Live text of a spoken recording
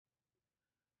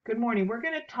Good morning. We're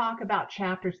going to talk about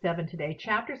Chapter 7 today.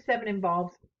 Chapter 7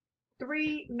 involves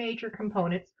three major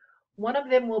components. One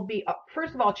of them will be,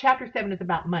 first of all, Chapter 7 is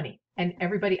about money, and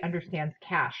everybody understands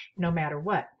cash no matter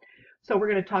what. So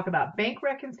we're going to talk about bank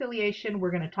reconciliation.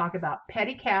 We're going to talk about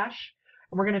petty cash,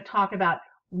 and we're going to talk about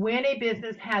when a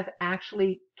business has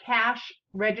actually cash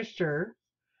register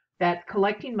that's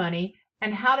collecting money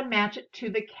and how to match it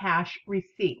to the cash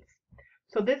receipts.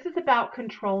 So this is about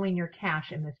controlling your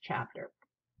cash in this chapter.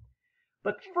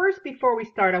 But first, before we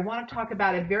start, I want to talk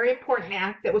about a very important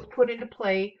act that was put into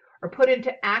play or put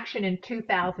into action in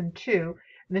 2002.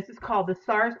 And this is called the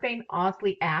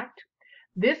Sarbanes-Oxley Act.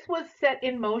 This was set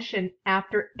in motion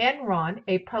after Enron,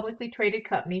 a publicly traded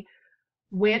company,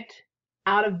 went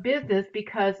out of business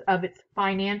because of its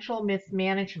financial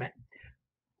mismanagement.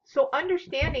 So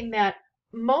understanding that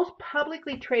most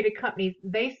publicly traded companies,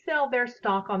 they sell their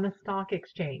stock on the stock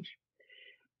exchange.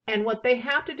 And what they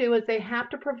have to do is they have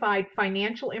to provide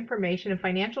financial information and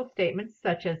financial statements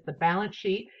such as the balance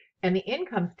sheet and the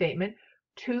income statement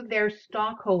to their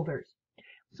stockholders.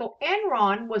 So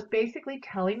Enron was basically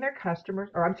telling their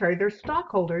customers, or I'm sorry, their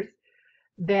stockholders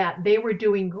that they were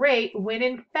doing great when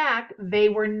in fact they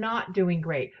were not doing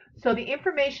great. So the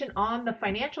information on the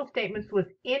financial statements was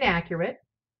inaccurate,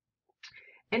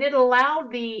 and it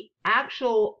allowed the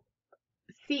actual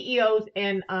CEOs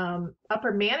and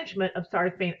upper management of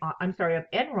of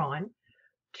Enron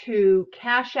to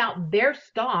cash out their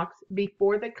stocks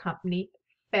before the company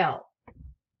fell.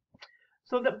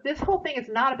 So this whole thing is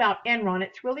not about Enron.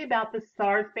 It's really about the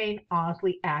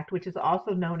Sarbanes-Oxley Act, which is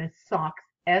also known as SOX,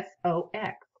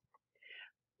 S-O-X.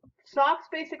 SOX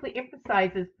basically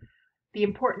emphasizes the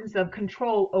importance of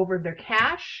control over their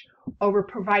cash, over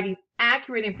providing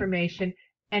accurate information,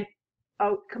 and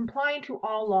complying to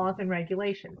all laws and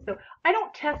regulations. So I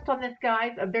don't test on this,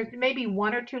 guys. There's maybe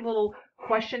one or two little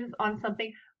questions on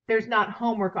something. There's not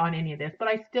homework on any of this, but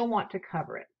I still want to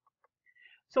cover it.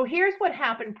 So here's what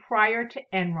happened prior to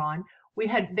Enron.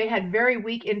 They had very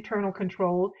weak internal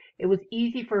controls. It was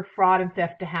easy for fraud and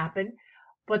theft to happen,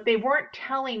 but they weren't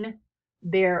telling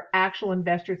their actual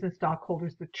investors and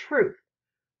stockholders the truth.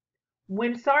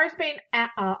 When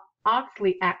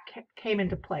Sarbanes-Oxley Act came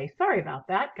into play, sorry about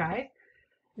that, guys.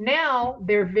 Now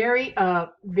they're very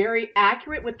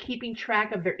accurate with keeping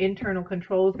track of their internal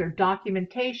controls, their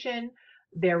documentation,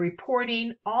 their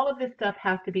reporting. All of this stuff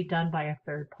has to be done by a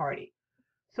third party.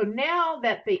 So now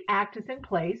that the act is in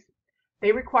place,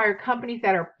 they require companies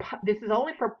that are, this is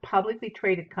only for publicly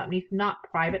traded companies, not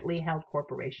privately held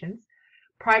corporations.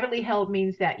 Privately held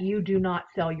means that you do not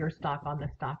sell your stock on the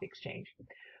stock exchange.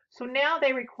 So now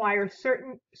they require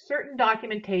certain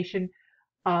documentation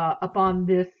upon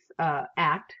this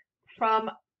act from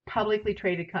publicly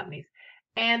traded companies.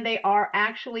 And they are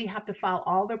actually have to file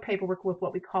all their paperwork with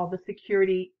what we call the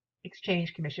Security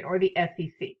Exchange Commission, or the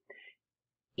SEC.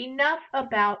 Enough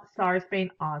about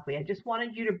Sarbanes-Oxley. I just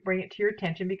wanted you to bring it to your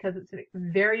attention because it's a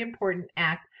very important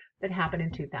act that happened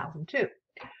in 2002.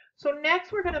 So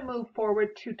next we're going to move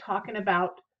forward to talking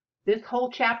about this whole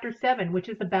Chapter 7, which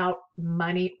is about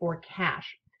money or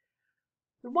cash.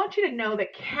 We want you to know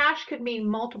that cash could mean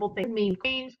multiple things. It could mean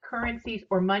coins, currencies,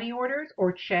 or money orders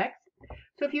or checks.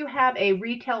 So if you have a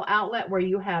retail outlet where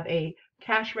you have a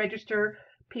cash register,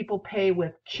 people pay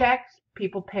with checks,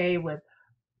 people pay with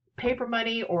paper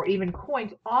money, or even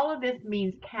coins. All of this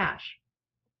means cash.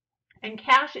 And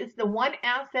cash is the one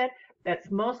asset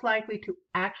that's most likely to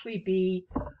actually be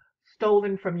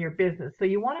stolen from your business. So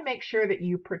you want to make sure that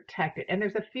you protect it. And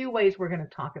there's a few ways we're going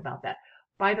to talk about that.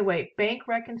 By the way, bank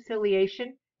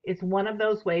reconciliation is one of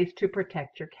those ways to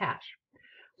protect your cash.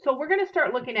 So we're going to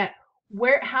start looking at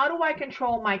how do I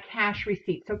control my cash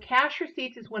receipts? So cash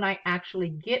receipts is when I actually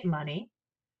get money.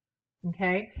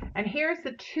 Okay, and here's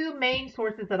the two main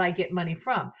sources that I get money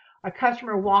from. A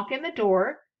customer walk in the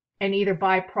door and either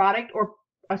buy a product or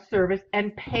a service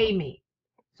and pay me.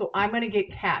 So I'm going to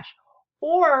get cash.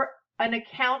 Or an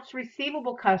accounts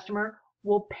receivable customer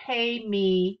will pay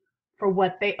me for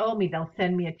what they owe me. They'll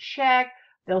send me a check,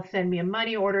 they'll send me a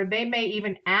money order. They may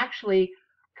even actually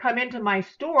come into my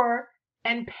store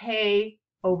and pay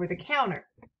over the counter.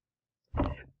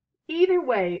 Either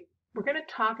way, we're going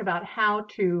to talk about how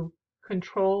to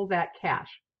control that cash.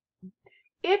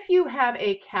 If you have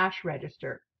a cash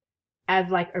register as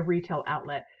like a retail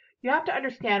outlet, you have to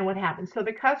understand what happens. So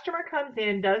the customer comes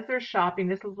in, does their shopping.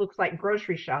 This looks like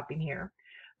grocery shopping here.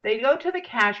 They go to the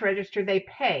cash register, they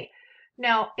pay.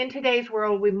 Now, in today's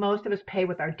world, most of us pay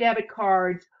with our debit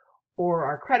cards or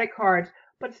our credit cards,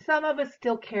 but some of us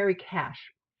still carry cash.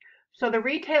 So the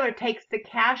retailer takes the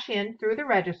cash in through the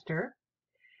register,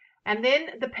 And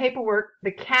then the paperwork,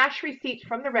 the cash receipts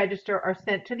from the register are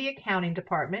sent to the accounting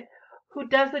department, who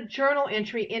does a journal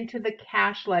entry into the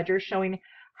cash ledger showing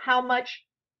how much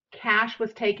cash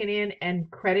was taken in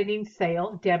and crediting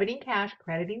sales, debiting cash,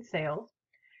 crediting sales.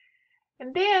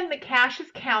 And then the cash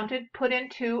is counted, put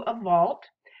into a vault,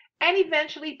 and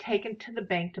eventually taken to the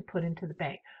bank to put into the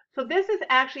bank. So this is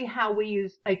actually how we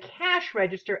use a cash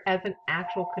register as an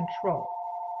actual control.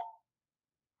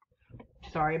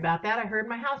 Sorry about that. I heard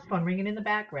my house phone ringing in the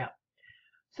background.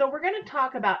 So we're going to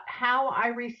talk about how I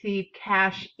receive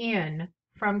cash in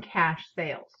from cash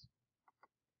sales.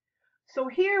 So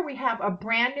here we have a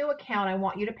brand new account. I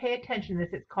want you to pay attention to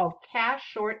this. It's called Cash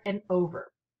Short and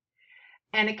Over.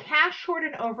 And a cash short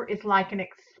and over is like an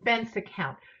expense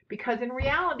account, because in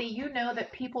reality, you know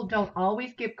that people don't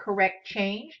always give correct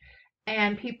change,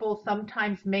 and people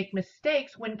sometimes make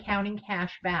mistakes when counting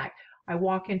cash back. I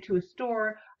walk into a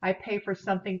store, I pay for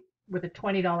something with a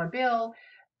 $20 bill.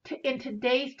 In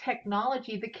today's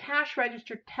technology, the cash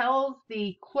register tells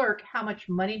the clerk how much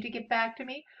money to give back to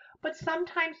me, but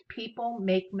sometimes people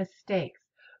make mistakes.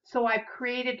 So I've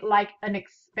created like an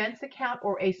expense account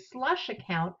or a slush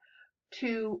account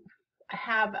to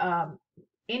have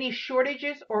any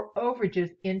shortages or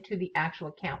overages into the actual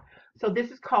account. So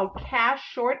this is called cash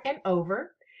short and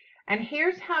over. And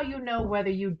here's how you know whether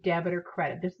you debit or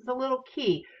credit. This is a little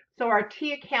key. So our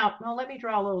T account, well, let me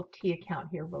draw a little T account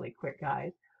here really quick,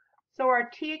 guys. So our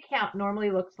T account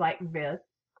normally looks like this.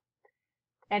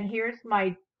 And here's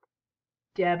my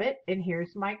debit and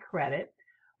here's my credit.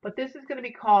 But this is going to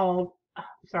be called,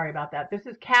 sorry about that. This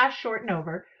is cash short and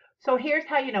over. So here's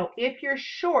how you know if you're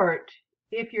short,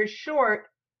 you're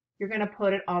going to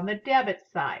put it on the debit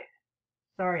side.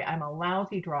 Sorry, I'm a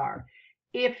lousy drawer.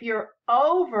 If you're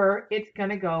over, it's going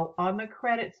to go on the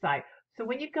credit side. So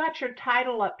when you've got your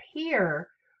title up here,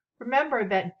 remember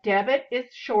that debit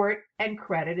is short and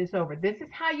credit is over. This is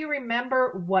how you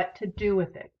remember what to do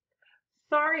with it.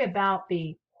 Sorry about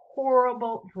the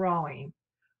horrible drawing.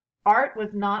 Art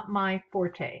was not my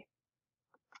forte.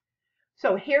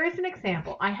 So here is an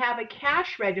example. I have a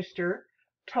cash register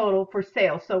total for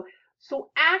sales.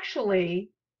 So actually,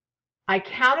 I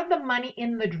counted the money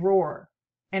in the drawer,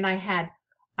 and I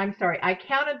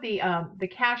counted the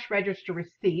cash register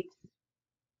receipts.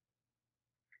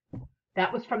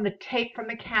 That was from the tape from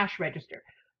the cash register.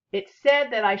 It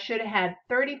said that I should have had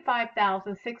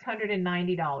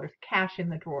 $35,690 cash in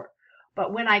the drawer.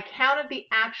 But when I counted the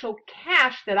actual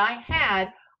cash that I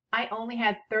had, I only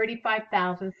had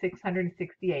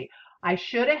 $35,668. I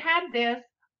should have had this.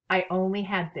 I only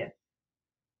had this.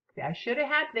 See, I should have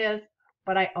had this,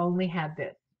 but I only had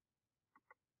this.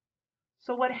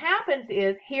 So what happens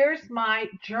is, here's my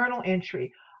journal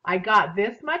entry. I got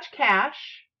this much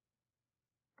cash.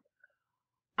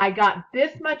 I got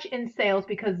this much in sales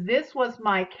because this was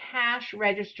my cash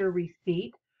register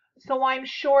receipt. So I'm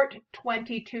short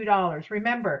 $22.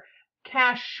 Remember,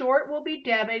 cash short will be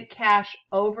debit, cash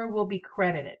over will be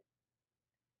credited.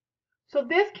 So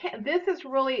this is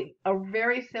really a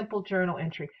very simple journal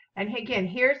entry. And again,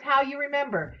 here's how you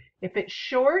remember. If it's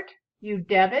short, you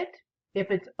debit. If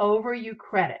it's over, you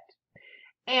credit.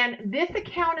 And this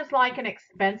account is like an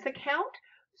expense account.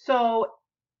 So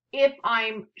if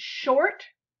I'm short,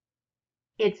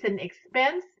 it's an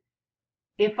expense.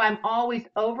 If I'm always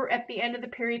over at the end of the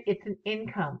period, it's an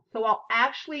income. So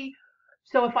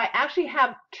if I actually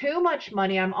have too much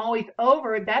money, I'm always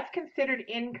over, that's considered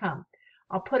income.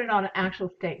 I'll put it on an actual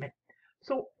statement.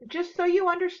 So just so you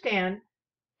understand,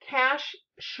 cash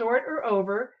short or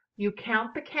over, you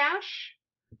count the cash,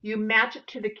 you match it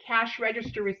to the cash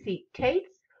register receipt tapes.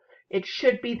 It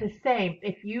should be the same.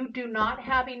 If you do not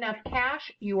have enough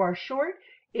cash, you are short.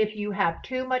 If you have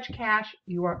too much cash,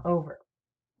 you are over.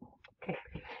 Okay,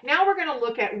 now we're going to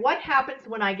look at what happens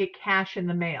when I get cash in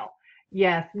the mail.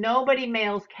 Yes, nobody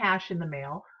mails cash in the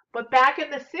mail, but back in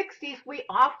the 60s, we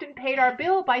often paid our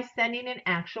bill by sending in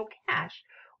actual cash.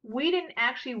 We didn't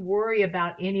actually worry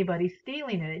about anybody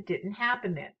stealing it. It didn't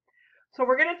happen then. So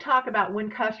we're going to talk about when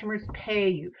customers pay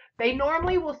you. They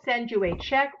normally will send you a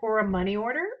check or a money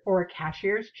order or a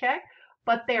cashier's check,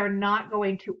 but they are not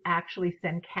going to actually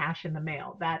send cash in the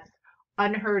mail. That's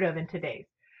unheard of in today's.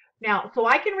 Now, so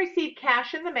I can receive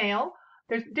cash in the mail.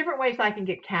 There's different ways I can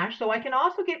get cash. So I can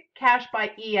also get cash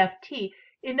by EFT.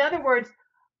 In other words,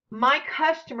 my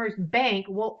customer's bank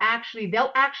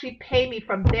they'll actually pay me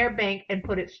from their bank and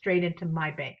put it straight into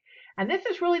my bank. And this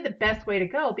is really the best way to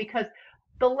go, because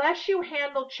the less you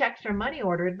handle checks or money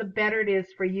order, the better it is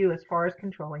for you as far as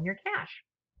controlling your cash.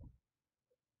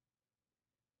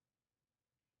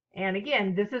 And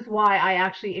again, this is why I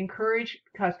actually encourage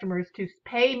customers to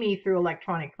pay me through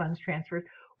electronic funds transfers,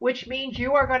 which means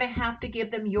you are going to have to give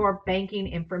them your banking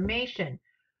information.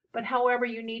 But however,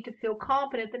 you need to feel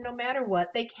confident that no matter what,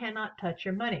 they cannot touch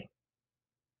your money.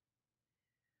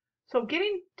 So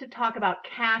getting to talk about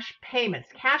cash payments.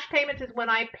 Cash payments is when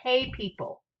I pay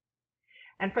people.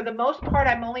 And for the most part,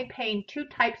 I'm only paying two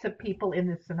types of people in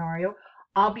this scenario.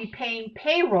 I'll be paying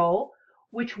payroll,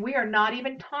 which we are not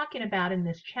even talking about in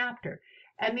this chapter.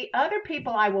 And the other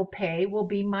people I will pay will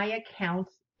be my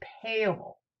accounts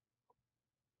payable.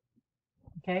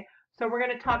 Okay, so we're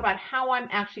going to talk about how I'm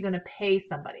actually going to pay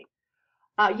somebody.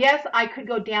 Yes, I could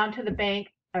go down to the bank,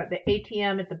 or the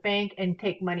ATM at the bank, and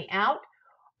take money out.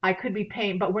 I could be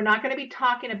paying, but we're not going to be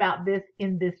talking about this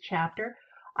in this chapter.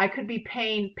 I could be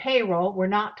paying payroll. We're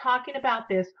not talking about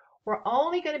this. We're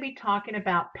only going to be talking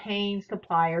about paying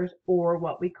suppliers, or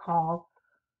what we call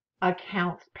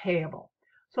accounts payable.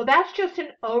 So that's just an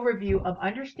overview of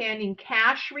understanding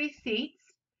cash receipts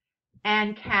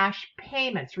and cash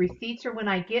payments. Receipts are when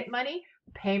I get money,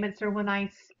 payments are when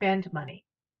I spend money.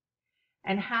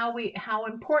 And how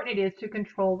important it is to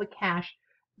control the cash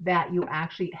that you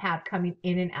actually have coming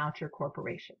in and out your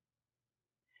corporation.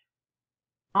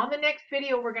 On the next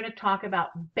video, we're going to talk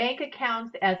about bank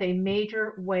accounts as a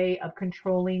major way of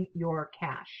controlling your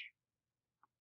cash.